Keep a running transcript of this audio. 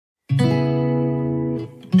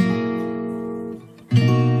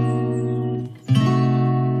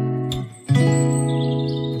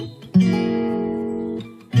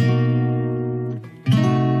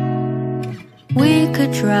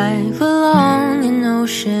could drive along an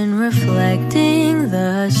ocean reflecting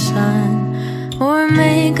the sun, or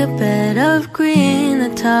make a bed of green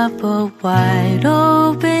atop a wide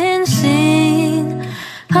open scene.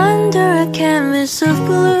 Under a canvas of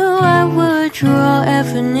blue I would draw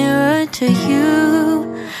ever nearer to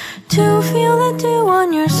you, to feel the dew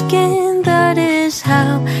on your skin. That is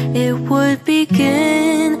how it would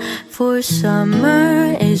begin. For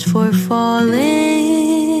summer is for falling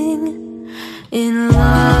in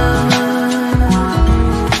love.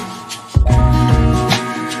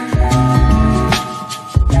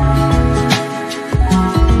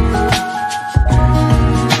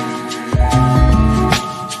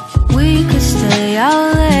 We could stay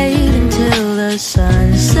out late until the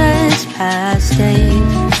sun sets past 8,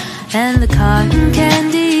 and the cotton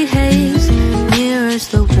candy haze mirrors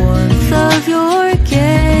the warmth of your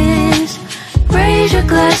gaze. Raise your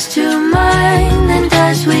glass to mine, and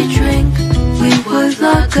as we drink, we would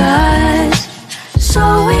lock eyes,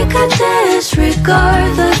 so we could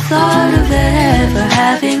disregard the thought of ever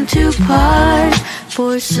having to part.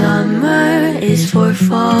 For summer is for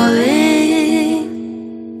falling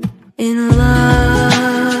in love.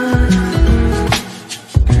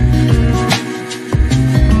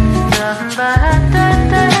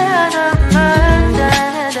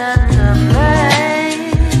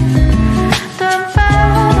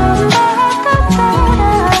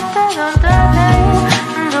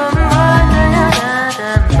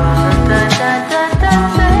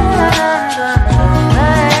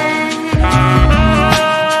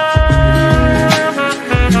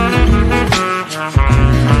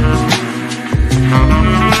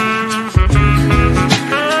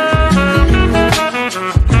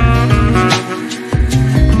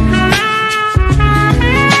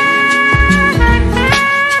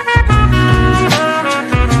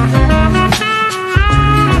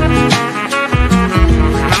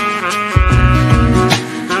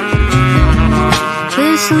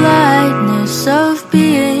 Lightness of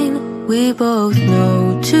being, we both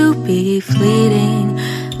know to be fleeting,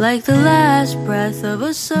 like the last breath of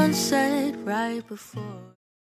a sunset right before.